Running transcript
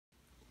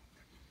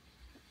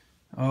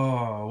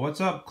Oh,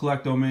 what's up,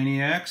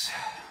 Collectomaniacs?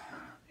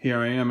 Here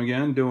I am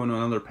again doing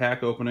another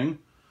pack opening.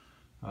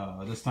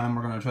 This time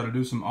we're going to try to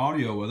do some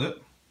audio with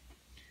it.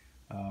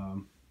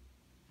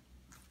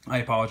 I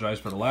apologize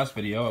for the last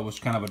video. It was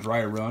kind of a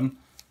dry run,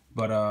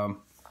 but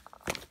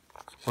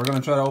we're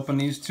going to try to open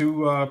these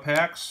two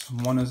packs.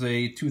 One is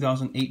a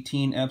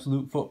 2018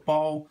 Absolute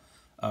Football.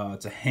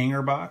 It's a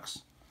hanger box.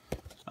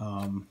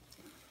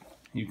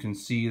 You can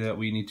see that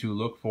we need to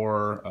look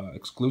for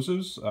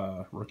exclusives,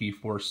 rookie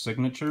force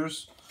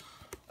signatures,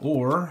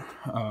 or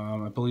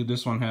I believe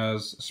this one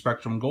has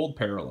Spectrum Gold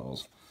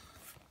parallels.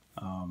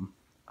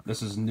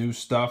 This is new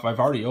stuff. I've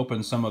already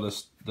opened some of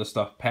the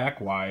stuff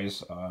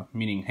pack-wise,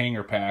 meaning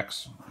hanger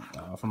packs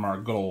from our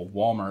good old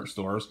Walmart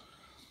stores.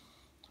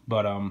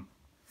 But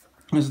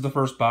this is the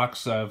first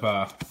box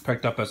I've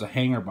picked up as a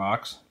hanger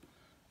box.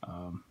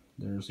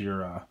 There's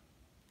your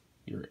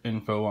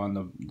info on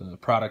the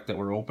product that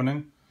we're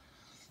opening.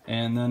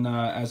 And then,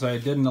 as I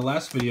did in the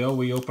last video,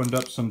 we opened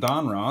up some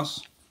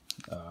Donruss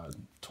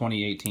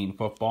 2018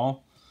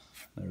 football.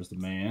 There's the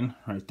man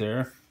right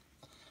there.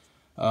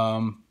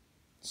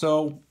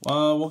 So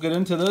we'll get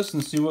into this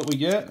and see what we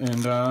get,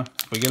 and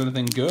if we get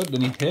anything good,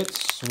 any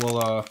hits,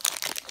 we'll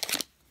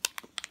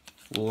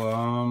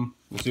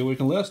see what we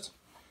can list.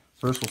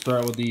 First, we'll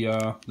start with the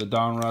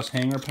Donruss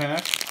hanger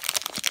pack.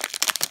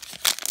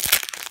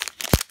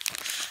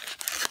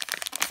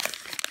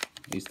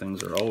 These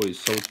things are always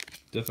so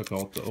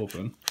difficult to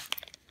open.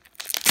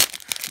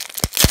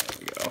 There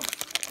we go.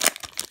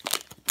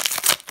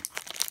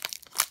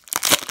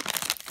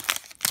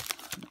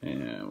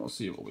 And we'll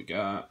see what we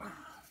got.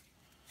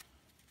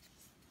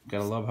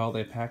 Gotta love how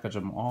they package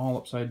them all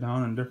upside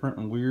down and different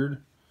and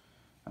weird.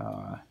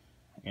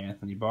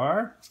 Anthony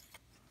Barr.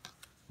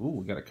 Ooh,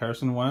 we got a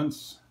Carson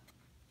Wentz.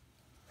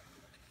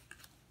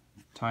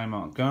 Ty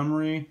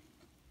Montgomery.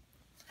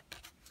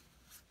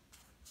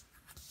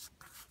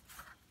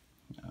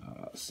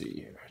 Let's see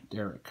here.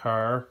 Derek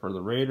Carr for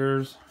the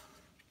Raiders.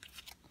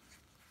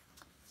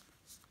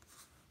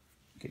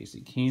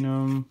 Casey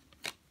Keenum.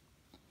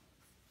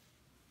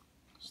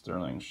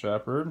 Sterling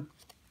Shepard.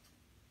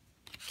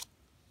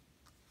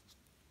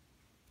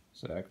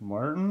 Zach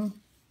Martin.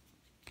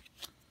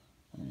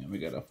 And we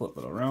gotta flip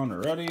it around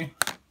already.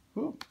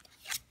 Whoop.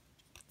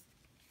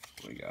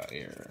 What we got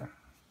here?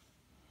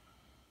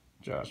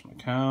 Josh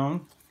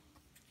McCown.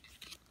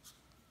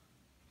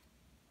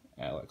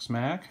 Alex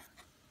Mack.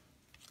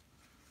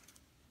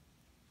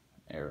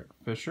 Eric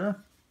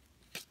Fisher.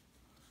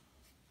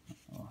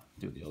 I'll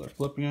do the other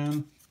flip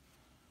again.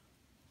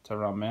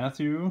 Tyrann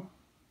Mathieu.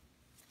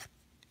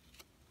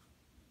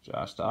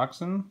 Josh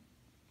Doxson.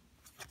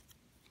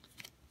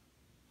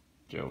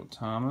 Joe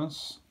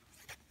Thomas.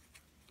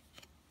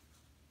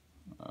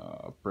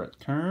 Brett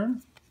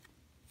Kern.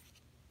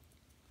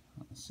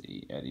 Let's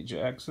see, Eddie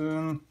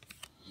Jackson.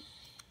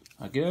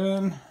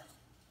 Again.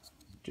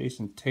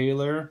 Jason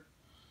Taylor.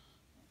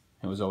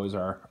 He was always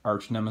our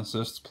arch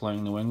nemesis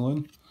playing New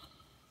England.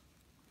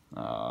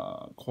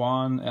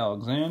 Quan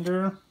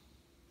Alexander.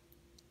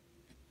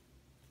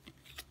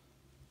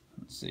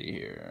 Let's see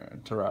here.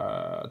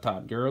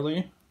 Todd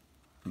Gurley.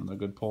 Another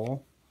good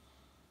pull.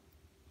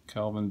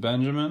 Kelvin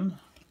Benjamin.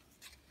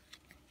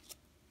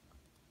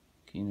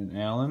 Keenan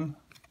Allen.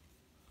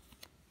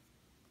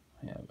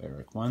 We have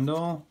Eric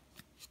Wendell.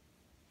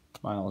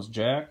 Miles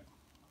Jack.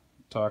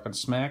 Talking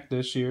smack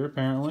this year,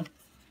 apparently.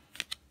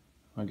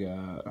 I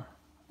got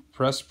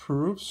press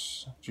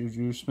proofs.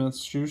 Juju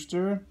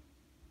Smith-Schuster.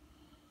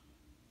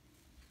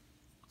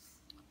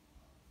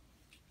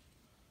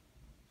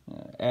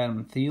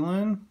 Adam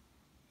Thielen.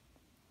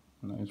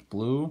 Nice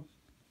blue.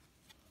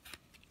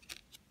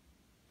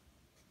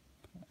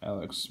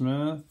 Alex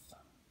Smith.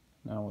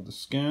 Now with the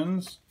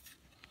skins.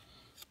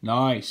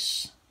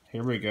 Nice.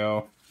 Here we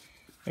go.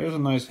 There's a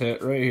nice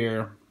hit right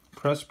here.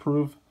 Press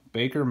proof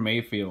Baker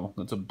Mayfield.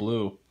 That's a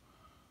blue.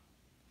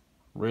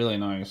 Really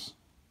nice.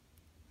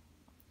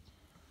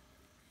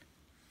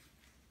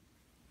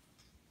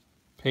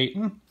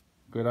 Peyton.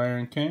 Good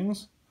Iron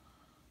Kings.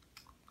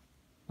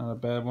 Not a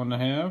bad one to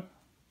have.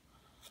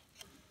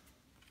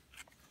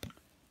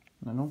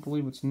 I don't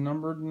believe it's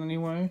numbered in any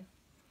way.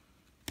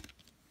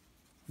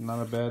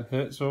 Not a bad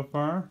hit so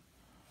far.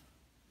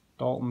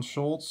 Dalton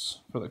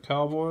Schultz for the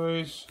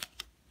Cowboys.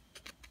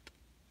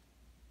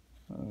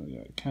 We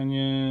got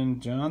Kenyon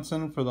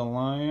Johnson for the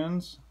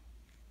Lions.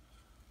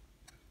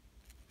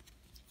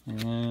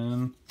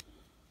 And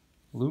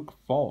Luke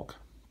Falk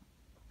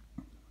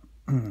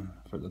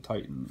for the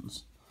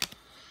Titans.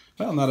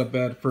 Well, not a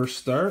bad first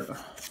start.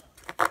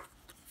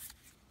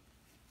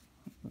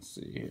 Let's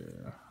see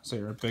here. So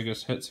our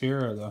biggest hits here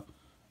are the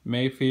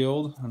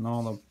Mayfield and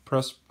all the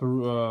press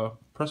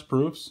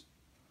proofs.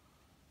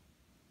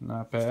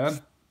 Not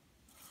bad.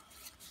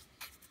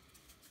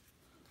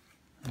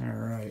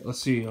 Alright, let's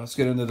see. Let's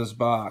get into this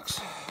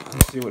box.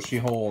 Let's see what she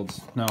holds.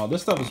 Now,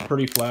 this stuff is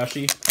pretty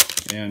flashy,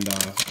 and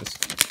it's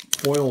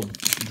foil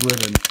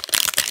driven,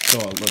 so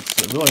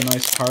it's a really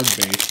nice card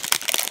base.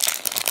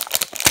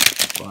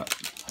 But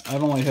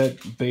I've only had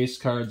base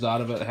cards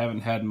out of it. I haven't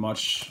had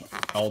much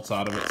else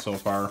out of it so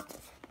far.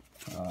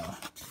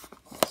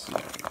 Let's see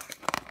if I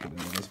can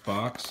get into this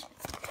box.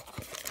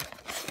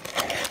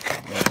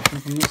 Looking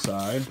from the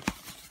side.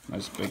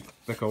 Nice big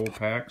thick old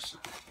packs.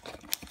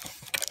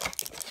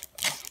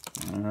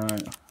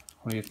 Alright,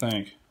 what do you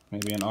think?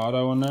 Maybe an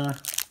auto in there?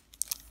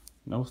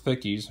 No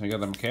thickies. We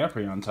got the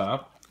McCaffrey on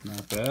top.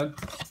 Not bad.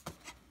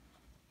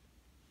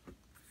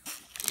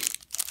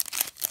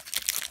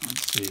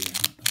 Let's see,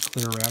 a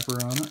clear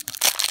wrapper on it.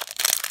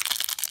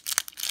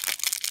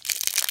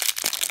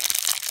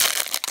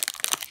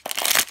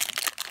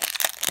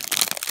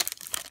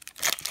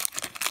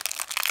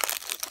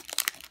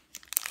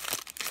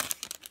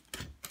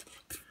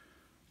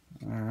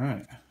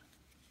 Alright.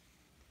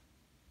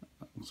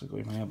 Looks like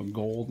we might have a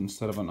gold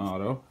instead of an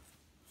auto.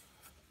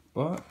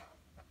 But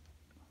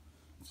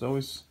it's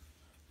always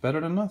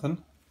better than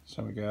nothing.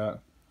 So we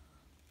got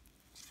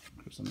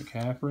Christian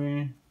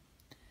McCaffrey,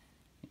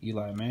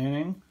 Eli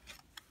Manning.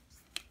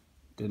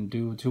 Didn't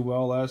do too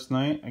well last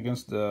night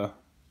against the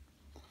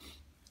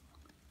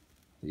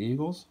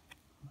Eagles.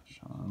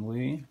 Sean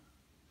Lee,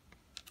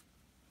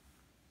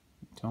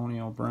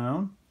 Antonio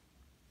Brown,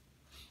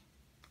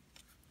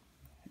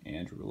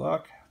 Andrew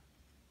Luck.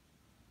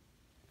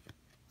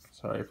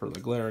 Sorry for the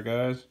glare,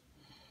 guys.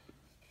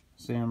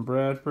 Sam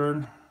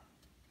Bradford.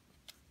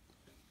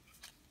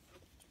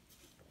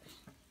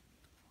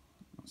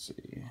 Let's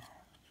see.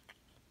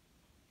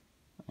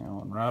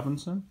 Allen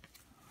Robinson.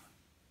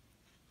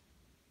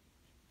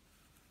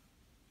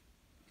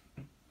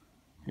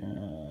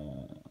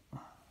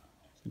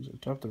 These are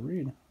tough to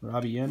read.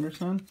 Robbie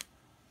Anderson.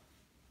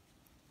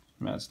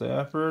 Matt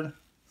Stafford.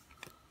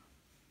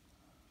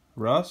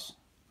 Russ.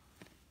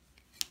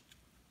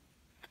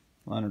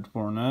 Leonard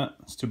Fournette.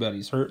 It's too bad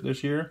he's hurt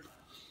this year.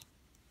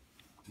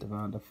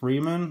 Devonta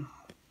Freeman.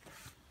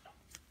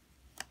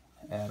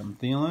 Adam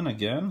Thielen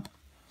again.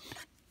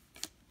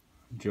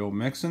 Joe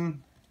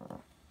Mixon.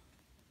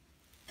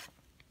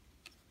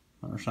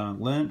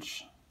 Marshawn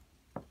Lynch.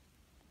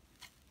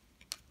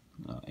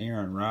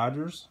 Aaron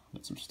Rodgers.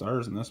 Got some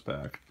stars in this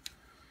pack.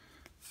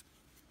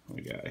 What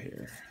we got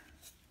here?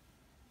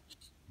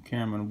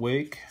 Cameron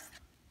Wake.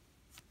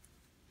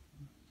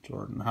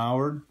 Jordan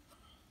Howard.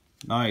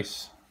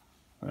 Nice.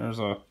 There's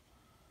a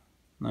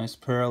nice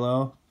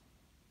parallel.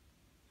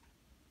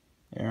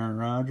 Aaron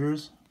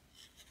Rodgers.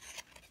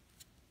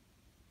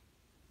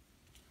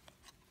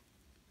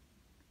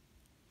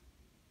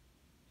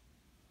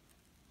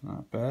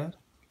 Not bad.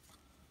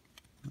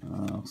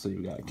 Let's see,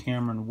 we got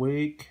Cameron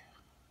Wake.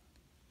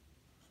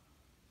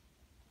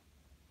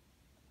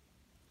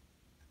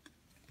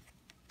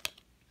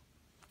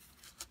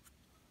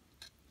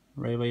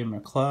 Ray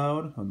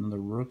McLeod,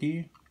 another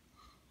rookie.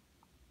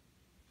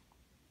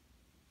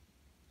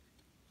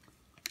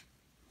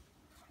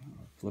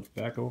 Flip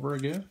back over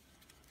again.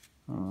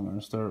 I'm going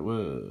to start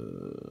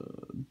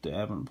with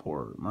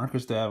Davenport.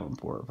 Marcus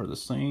Davenport for the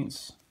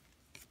Saints.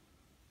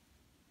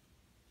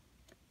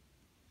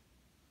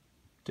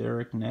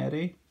 Derek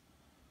Natty.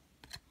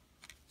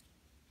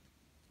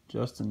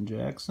 Justin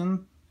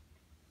Jackson.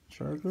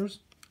 Chargers.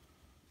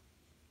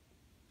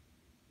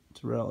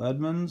 Terrell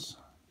Edmonds.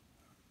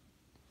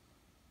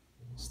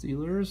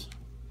 Steelers.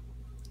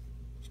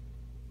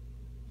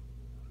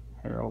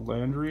 Harold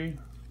Landry.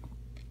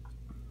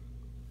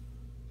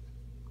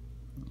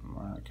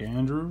 Mark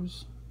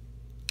Andrews.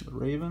 The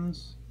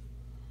Ravens.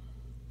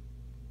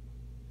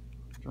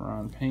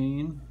 Jerron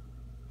Payne.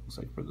 Looks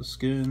like for the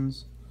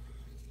Skins.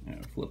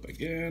 And flip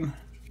again.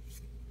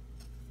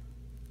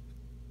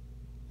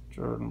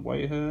 Jordan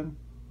Whitehead.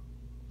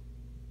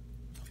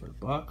 For the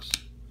Bucks.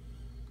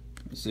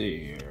 Let's see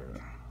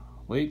here.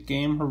 Late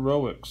game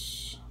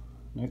heroics.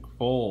 Nick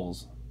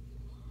Foles.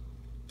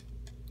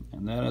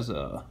 And that is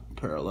a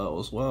parallel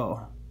as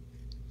well.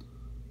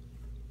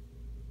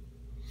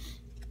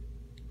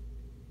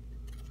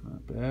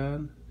 Not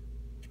bad.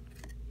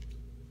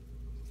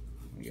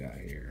 What we got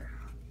here?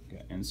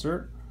 Got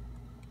insert.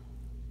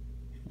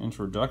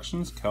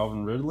 Introductions.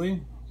 Calvin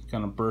Ridley.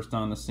 Kind of burst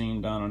on the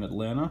scene down in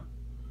Atlanta.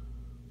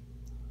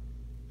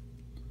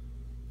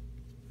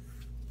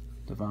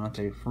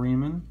 Devonta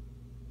Freeman.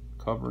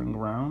 Covering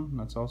ground.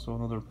 That's also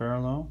another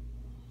parallel.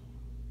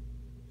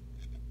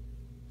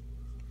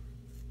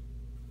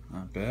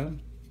 Not bad.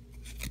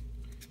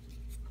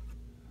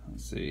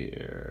 Let's see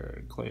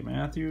here. Clay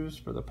Matthews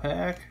for the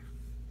pack.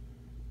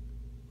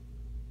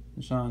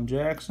 Deshaun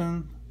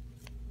Jackson.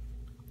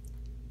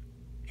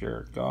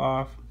 Jared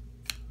Goff.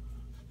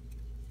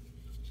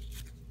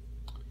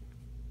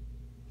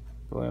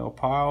 Bilal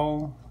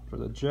Powell for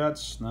the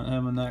Jets. Not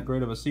having that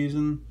great of a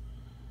season.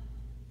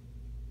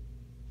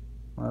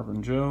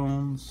 Marvin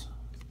Jones.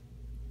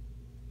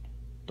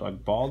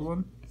 Doug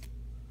Baldwin.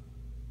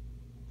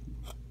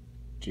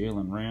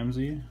 Jalen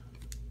Ramsey.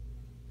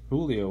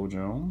 Julio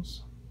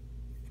Jones.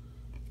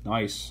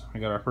 Nice. We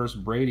got our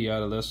first Brady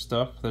out of this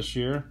stuff this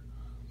year.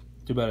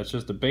 Too bad it's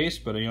just a base,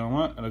 but you know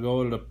what? It'll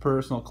go to the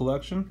personal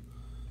collection.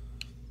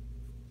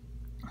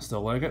 I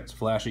still like it. It's a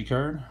flashy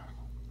card.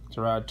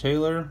 Tyrod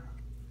Taylor.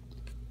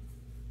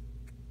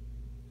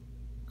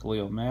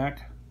 Khalil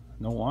Mack,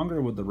 no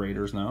longer with the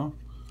Raiders now.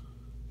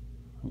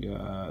 We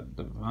got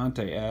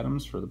Devontae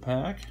Adams for the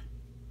Pack.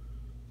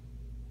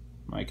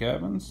 Mike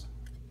Evans.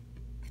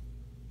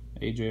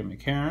 AJ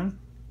McCarron.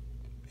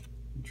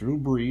 Drew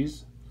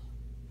Brees.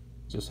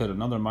 Just hit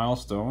another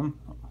milestone.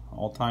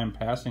 All-time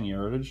passing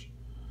yardage.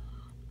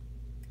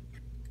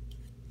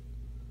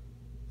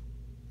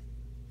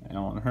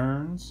 Alan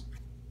Hearns.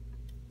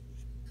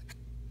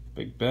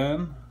 Big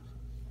Ben.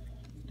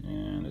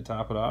 And to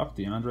top it off,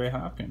 DeAndre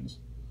Hopkins.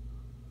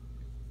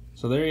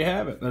 So there you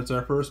have it. That's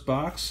our first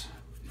box,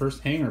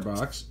 first hanger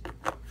box.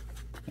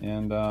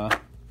 And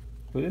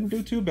we didn't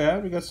do too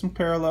bad. We got some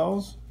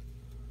parallels.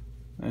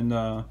 And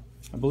I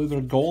believe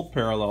they're gold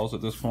parallels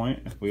at this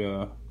point. If we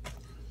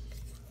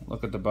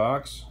look at the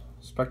box,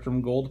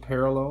 Spectrum Gold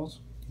parallels.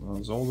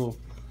 Those will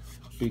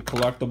be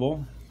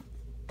collectible.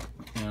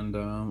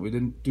 And we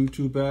didn't do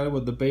too bad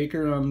with the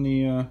Baker on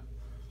the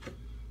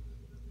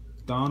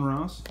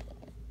Donruss.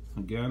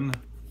 Again,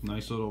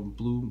 nice little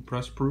blue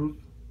press proof.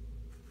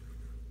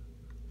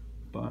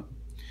 But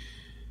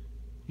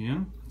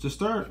yeah, it's a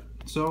start.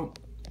 So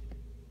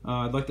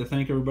I'd like to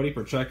thank everybody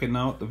for checking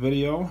out the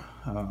video,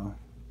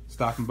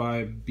 stopping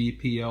by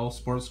BPL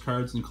Sports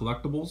Cards and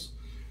Collectibles.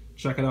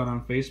 Check it out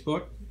on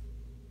Facebook.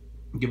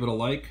 Give it a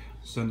like.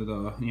 Send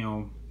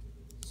it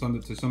send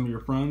it to some of your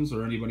friends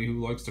or anybody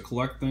who likes to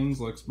collect things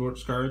like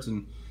sports cards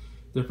and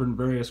different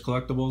various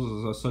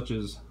collectibles, such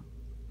as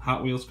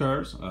Hot Wheels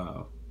cars.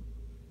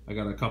 I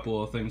got a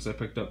couple of things I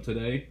picked up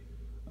today.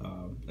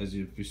 As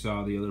if you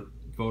saw the other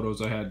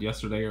photos I had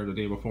yesterday or the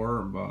day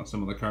before of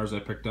some of the cars I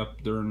picked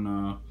up during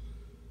the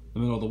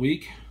middle of the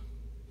week.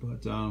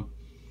 But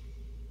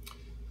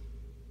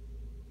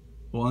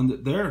we'll end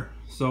it there.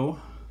 So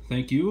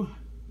thank you.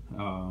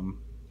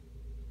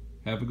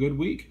 Have a good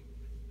week.